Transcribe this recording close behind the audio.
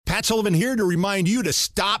Matt Sullivan here to remind you to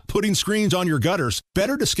stop putting screens on your gutters.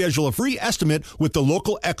 Better to schedule a free estimate with the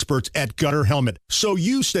local experts at Gutter Helmet so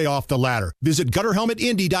you stay off the ladder. Visit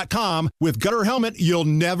GutterHelmetIndy.com. With Gutter Helmet, you'll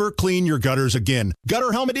never clean your gutters again.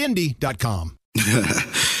 GutterHelmetIndy.com.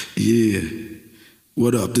 Yeah.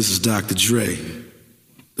 What up? This is Dr. Dre.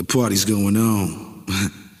 The party's going on.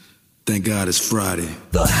 Thank God it's Friday.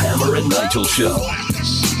 The Hammer and Nigel Show.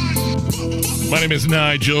 My name is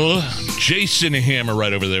Nigel. Jason Hammer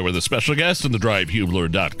right over there with a special guest on the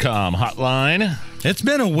DriveHubler.com hotline. It's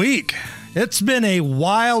been a week. It's been a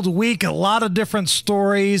wild week, a lot of different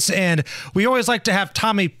stories, and we always like to have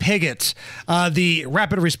Tommy Pigott, the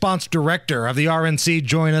Rapid Response Director of the RNC,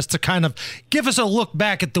 join us to kind of give us a look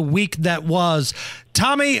back at the week that was.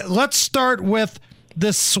 Tommy, let's start with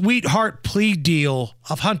this sweetheart plea deal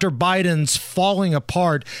of Hunter Biden's falling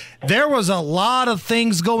apart. There was a lot of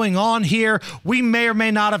things going on here. We may or may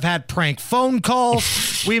not have had prank phone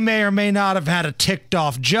calls. We may or may not have had a ticked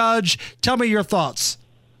off judge. Tell me your thoughts.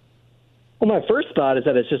 Well, my first thought is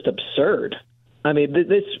that it's just absurd. I mean,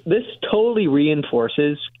 this totally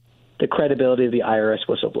reinforces the credibility of the IRS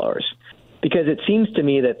whistleblowers, because it seems to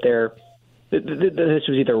me that this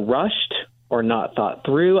was either rushed or not thought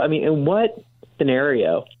through. I mean, in what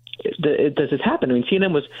scenario does this happen? I mean,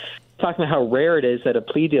 CNN was talking about how rare it is that a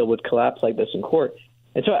plea deal would collapse like this in court.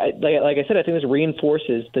 And so, like I said, I think this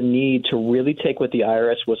reinforces the need to really take what the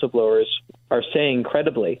IRS whistleblowers are saying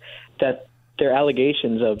credibly, that their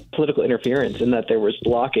allegations of political interference and that there was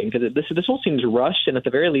blocking, because this whole seems rushed and at the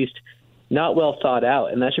very least not well thought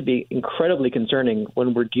out, and that should be incredibly concerning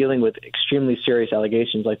when we're dealing with extremely serious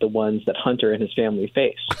allegations like the ones that Hunter and his family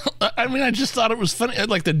face. I mean, I just thought it was funny.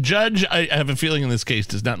 Like, the judge, I have a feeling in this case,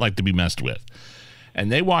 does not like to be messed with. And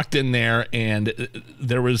they walked in there, and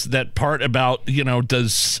there was that part about,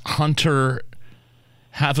 does Hunter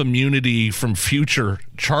have immunity from future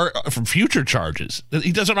charges?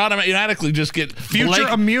 He doesn't automatically just get future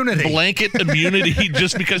immunity, blanket immunity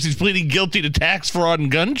just because he's pleading guilty to tax fraud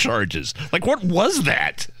and gun charges. Like, what was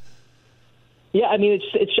that? Yeah, I mean,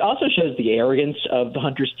 it also shows the arrogance of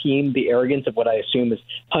Hunter's team, the arrogance of what I assume is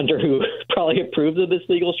Hunter, who probably approves of this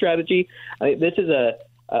legal strategy. I mean, this is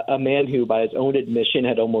a man who, by his own admission,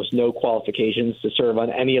 had almost no qualifications to serve on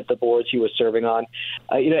any of the boards he was serving on.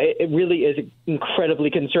 It really is incredibly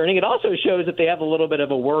concerning. It also shows that they have a little bit of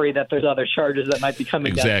a worry that there's other charges that might be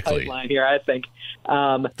coming down the pipeline here, I think.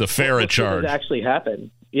 The FARA charge. Actually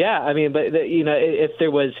happened. Yeah, I mean, but if there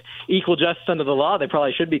was equal justice under the law, they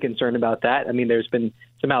probably should be concerned about that. I mean, there's been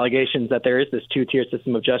some allegations that there is this two-tier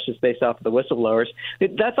system of justice based off of the whistleblowers.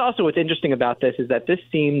 That's also what's interesting about this, is that this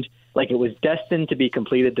seemed like it was destined to be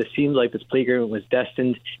completed. This seemed like this plea agreement was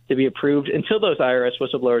destined to be approved until those IRS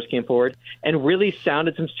whistleblowers came forward and really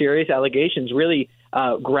sounded some serious allegations, really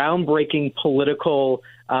groundbreaking political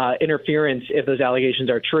interference, if those allegations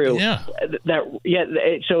are true. Yeah.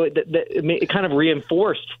 It kind of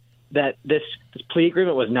reinforced that this plea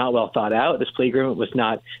agreement was not well thought out. This plea agreement was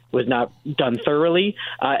not done thoroughly,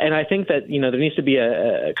 and I think that there needs to be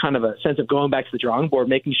a kind of a sense of going back to the drawing board,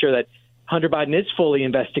 making sure that Hunter Biden is fully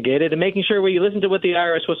investigated, and making sure we listen to what the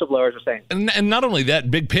IRS whistleblowers are saying. And not only that,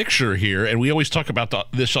 big picture here, and we always talk about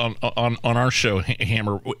this on our show,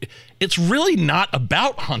 Hammer, it's really not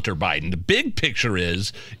about Hunter Biden. The big picture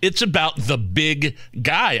is it's about the big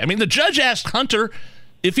guy. I mean, the judge asked Hunter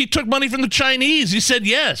if he took money from the Chinese. He said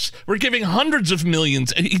yes. We're giving hundreds of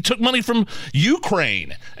millions. He took money from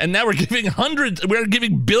Ukraine, and now we're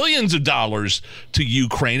giving billions of dollars to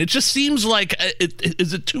Ukraine. It just seems like,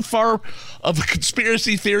 is it too far of a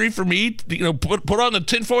conspiracy theory for me to, put on the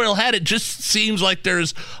tinfoil hat? It just seems like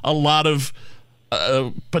there's a lot of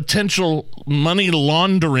potential money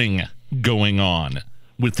laundering going on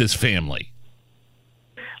with this family.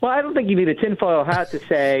 Well, I don't think you need a tinfoil hat to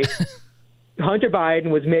say Hunter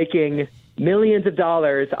Biden was making millions of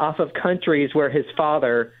dollars off of countries where his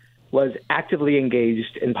father was actively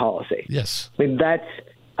engaged in policy. Yes. I mean, that's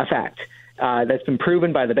a fact. That's been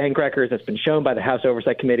proven by the bank records. That's been shown by the House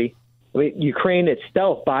Oversight Committee. I mean, Ukraine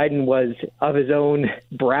itself, Biden was, of his own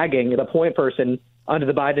bragging, the point person under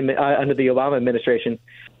the Obama administration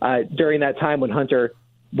during that time when Hunter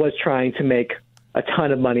was trying to make a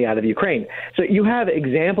ton of money out of Ukraine. So you have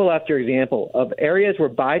example after example of areas where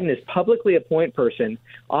Biden is publicly a point person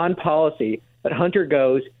on policy, but Hunter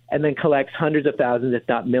goes and then collects hundreds of thousands, if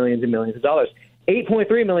not millions and millions of dollars.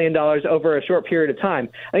 $8.3 million over a short period of time.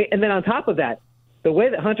 And then on top of that, the way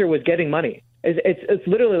that Hunter was getting money is it's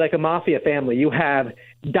literally like a mafia family. You have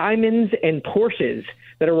diamonds and Porsches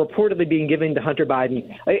that are reportedly being given to Hunter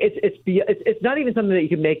Biden. It's not even something that you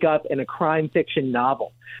can make up in a crime fiction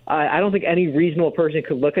novel. I don't think any reasonable person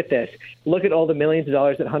could look at this, look at all the millions of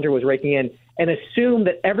dollars that Hunter was raking in, and assume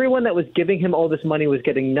that everyone that was giving him all this money was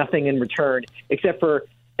getting nothing in return except for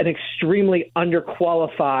an extremely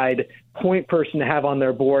underqualified point person to have on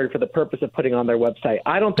their board for the purpose of putting on their website.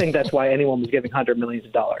 I don't think that's why anyone was giving Hunter millions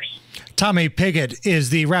of dollars. Tommy Pigott is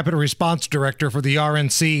the Rapid Response Director for the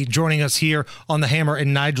RNC, joining us here on the Hammer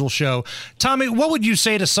and Nigel show. Tommy, what would you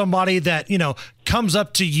say to somebody that, comes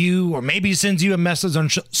up to you or maybe sends you a message on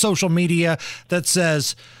social media that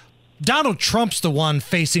says, Donald Trump's the one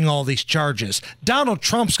facing all these charges. Donald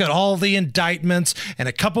Trump's got all the indictments, and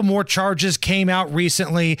a couple more charges came out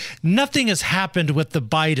recently. Nothing has happened with the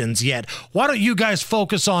Bidens yet. Why don't you guys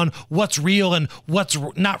focus on what's real and what's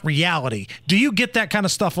not reality? Do you get that kind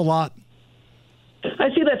of stuff a lot? I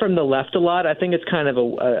see that from the left a lot. I think it's kind of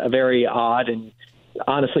a very odd and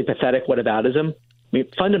honestly pathetic whataboutism. I mean,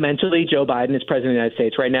 fundamentally, Joe Biden is president of the United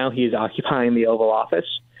States right now. He is occupying the Oval Office,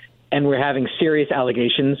 and we're having serious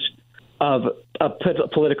allegations of a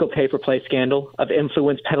political pay-for-play scandal, of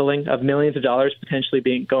influence peddling, of millions of dollars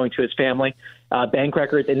potentially going to his family, bank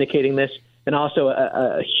records indicating this, and also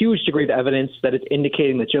a huge degree of evidence that it's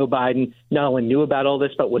indicating that Joe Biden not only knew about all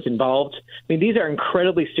this, but was involved. I mean, these are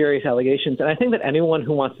incredibly serious allegations, and I think that anyone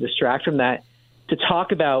who wants to distract from that to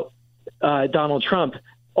talk about Donald Trump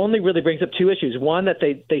only really brings up two issues. One, that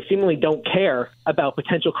they seemingly don't care about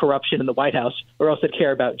potential corruption in the White House, or else they'd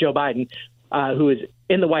care about Joe Biden, who is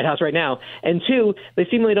in the White House right now. And two, they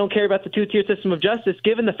seemingly don't care about the two-tier system of justice,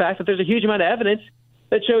 given the fact that there's a huge amount of evidence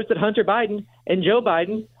that shows that Hunter Biden and Joe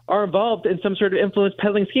Biden are involved in some sort of influence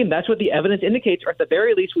peddling scheme. That's what the evidence indicates, or at the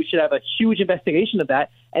very least, we should have a huge investigation of that,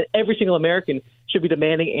 and every single American should be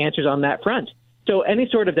demanding answers on that front. So any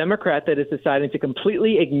sort of Democrat that is deciding to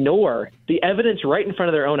completely ignore the evidence right in front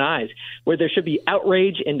of their own eyes, where there should be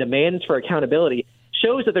outrage and demands for accountability,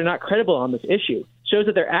 shows that they're not credible on this issue, shows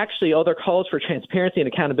that they're actually, all their calls for transparency and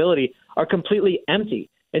accountability are completely empty,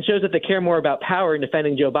 and shows that they care more about power and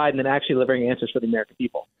defending Joe Biden than actually delivering answers for the American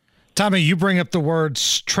people. Tommy, you bring up the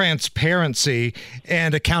words transparency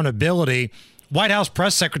and accountability. White House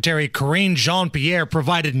Press Secretary Karine Jean-Pierre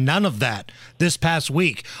provided none of that this past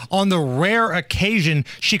week. On the rare occasion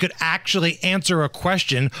she could actually answer a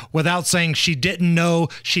question without saying she didn't know,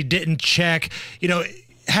 she didn't check,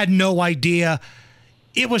 had no idea.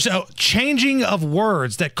 It was a changing of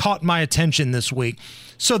words that caught my attention this week.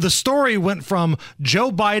 So the story went from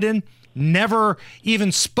Joe Biden never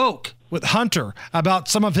even spoke with Hunter about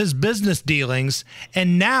some of his business dealings,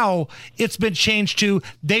 and now it's been changed to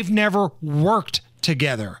they've never worked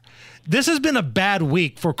together. This has been a bad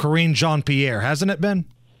week for Karine Jean-Pierre, hasn't it been?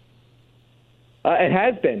 It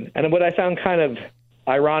has been. And what I found kind of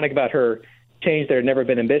ironic about her change that had never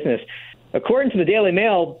been in business, according to the Daily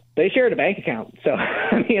Mail, they shared a bank account. So,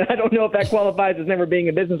 I don't know if that qualifies as never being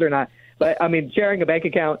in business or not. But, sharing a bank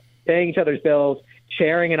account, paying each other's bills,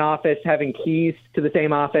 sharing an office, having keys to the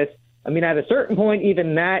same office. At a certain point,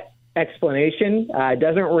 even that explanation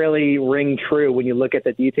doesn't really ring true when you look at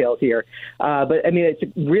the details here. But it's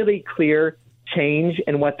a really clear change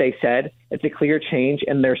in what they said. It's a clear change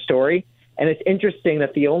in their story. And it's interesting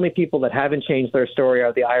that the only people that haven't changed their story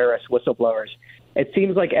are the IRS whistleblowers. It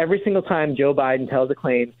seems like every single time Joe Biden tells a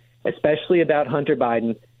claim, especially about Hunter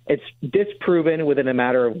Biden, it's disproven within a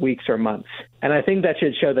matter of weeks or months. And I think that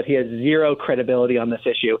should show that he has zero credibility on this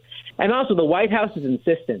issue. And also the White House's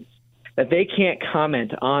insistence that they can't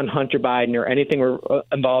comment on Hunter Biden or anything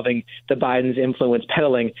involving the Biden's influence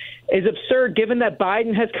peddling is absurd, given that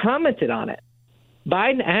Biden has commented on it.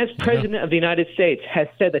 Biden, as president of the United States, has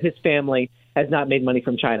said that his family has not made money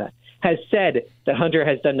from China, has said that Hunter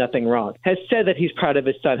has done nothing wrong, has said that he's proud of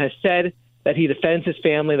his son, has said that he defends his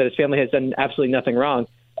family, that his family has done absolutely nothing wrong.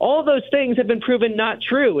 All those things have been proven not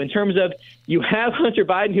true in terms of you have Hunter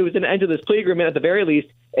Biden, who was going to enter this plea agreement at the very least,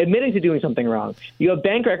 admitting to doing something wrong. You have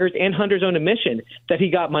bank records and Hunter's own admission that he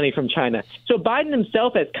got money from China. So Biden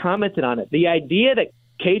himself has commented on it. The idea that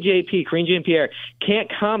KJP, Karine Jean-Pierre,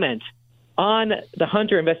 can't comment on the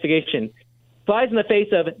Hunter investigation flies in the face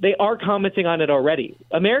of they are commenting on it already.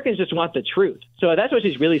 Americans just want the truth. So that's what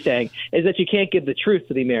she's really saying, is that you can't give the truth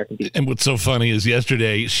to the American people. And what's so funny is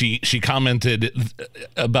yesterday she commented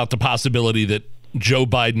about the possibility that Joe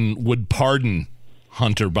Biden would pardon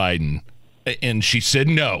Hunter Biden. And she said,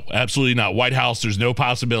 no, absolutely not. White House, there's no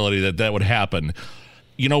possibility that would happen.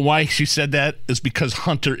 You know why she said that? Is because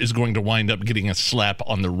Hunter is going to wind up getting a slap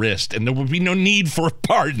on the wrist, and there will be no need for a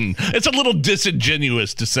pardon. It's a little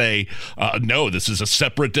disingenuous to say, no, this is a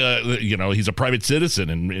separate, he's a private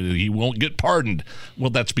citizen and he won't get pardoned.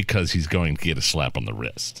 Well, that's because he's going to get a slap on the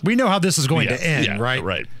wrist. We know how this is going to end, right?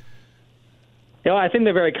 Right. I think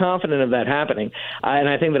they're very confident of that happening. And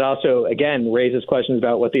I think that also, again, raises questions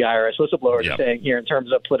about what the IRS whistleblowers are saying here in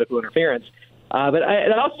terms of political interference. But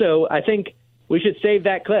I think we should save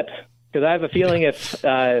that clip, because I have a feeling if,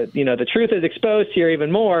 the truth is exposed here even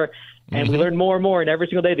more, and we learn more and more, and every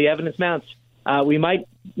single day the evidence mounts, we might,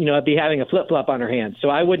 be having a flip-flop on our hands. So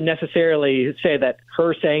I wouldn't necessarily say that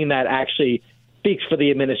her saying that actually speaks for the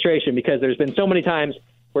administration, because there's been so many times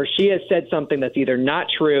where she has said something that's either not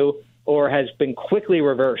true or has been quickly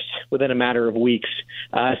reversed within a matter of weeks.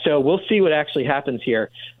 So we'll see what actually happens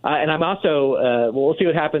here. And I'm also, we'll see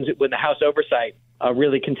what happens when the House Oversight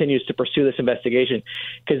really continues to pursue this investigation,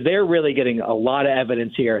 because they're really getting a lot of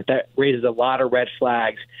evidence here that raises a lot of red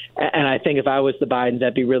flags. And I think if I was the Bidens,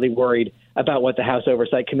 I'd be really worried about what the House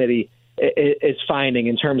Oversight Committee is finding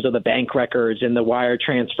in terms of the bank records and the wire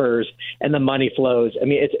transfers and the money flows. I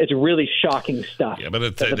mean, it's really shocking stuff. Yeah,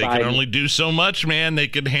 but they can only do so much, man. They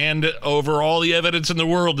could hand over all the evidence in the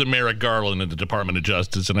world to Merrick Garland and the Department of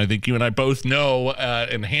Justice. And I think you and I both know,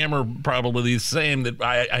 and Hammer probably the same, that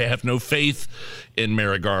I have no faith in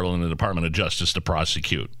Merrick Garland and the Department of Justice to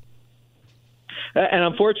prosecute. And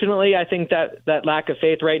unfortunately, I think that lack of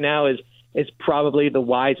faith right now is probably the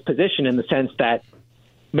wise position, in the sense that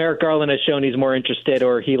Merrick Garland has shown he's more interested,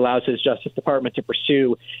 or he allows his Justice Department to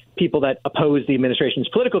pursue people that oppose the administration's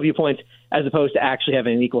political viewpoints, as opposed to actually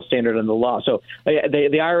having an equal standard in the law. So the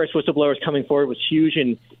IRS whistleblowers coming forward was huge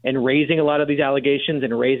in raising a lot of these allegations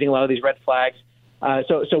and raising a lot of these red flags.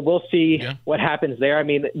 So we'll see what happens there. I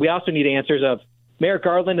mean, we also need answers of Merrick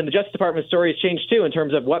Garland, and the Justice Department story has changed too, in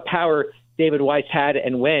terms of what power David Weiss had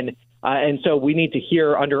and when. And so we need to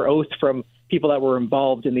hear under oath from people that were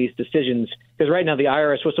involved in these decisions, because right now the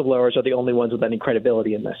IRS whistleblowers are the only ones with any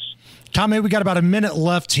credibility in this. Tommy, we got about a minute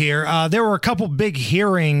left here. There were a couple big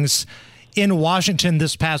hearings in Washington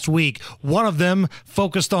this past week. One of them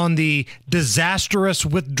focused on the disastrous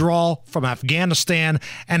withdrawal from Afghanistan,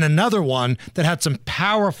 and another one that had some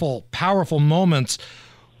powerful moments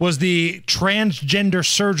was the transgender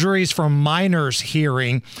surgeries for minors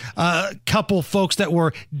hearing. A couple folks that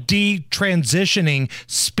were detransitioning,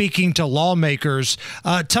 speaking to lawmakers.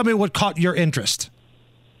 Tell me what caught your interest.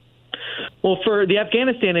 Well, for the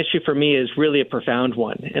Afghanistan issue, for me, is really a profound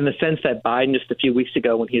one, in the sense that Biden, just a few weeks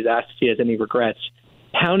ago, when he was asked if he has any regrets,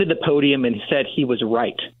 pounded the podium and said he was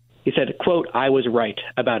right. He said, quote, "I was right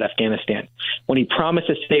about Afghanistan," when he promised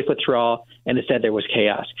a safe withdrawal and it said there was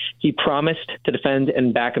chaos. He promised to defend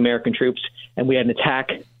and back American troops, and we had an attack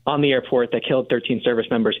on the airport that killed 13 service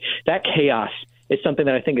members. That chaos is something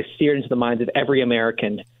that I think is seared into the minds of every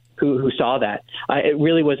American who saw that. It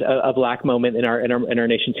really was a black moment in our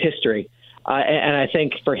nation's history. And I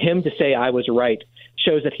think for him to say I was right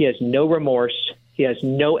shows that he has no remorse, he has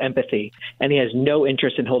no empathy, and he has no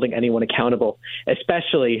interest in holding anyone accountable,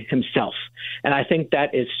 especially himself. And I think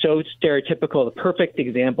that is so stereotypical, the perfect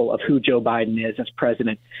example of who Joe Biden is as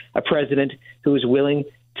president, a president who is willing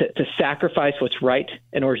to sacrifice what's right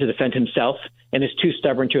in order to defend himself, and is too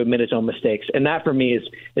stubborn to admit his own mistakes. And that, for me,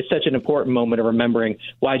 is such an important moment of remembering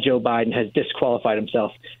why Joe Biden has disqualified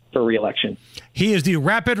himself for re-election. He is the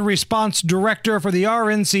Rapid Response Director for the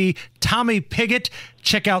RNC, Tommy Pigott.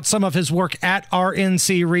 Check out some of his work at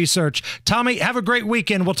RNC Research. Tommy, have a great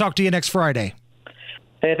weekend. We'll talk to you next Friday.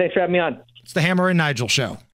 Hey, thanks for having me on. It's the Hammer and Nigel Show.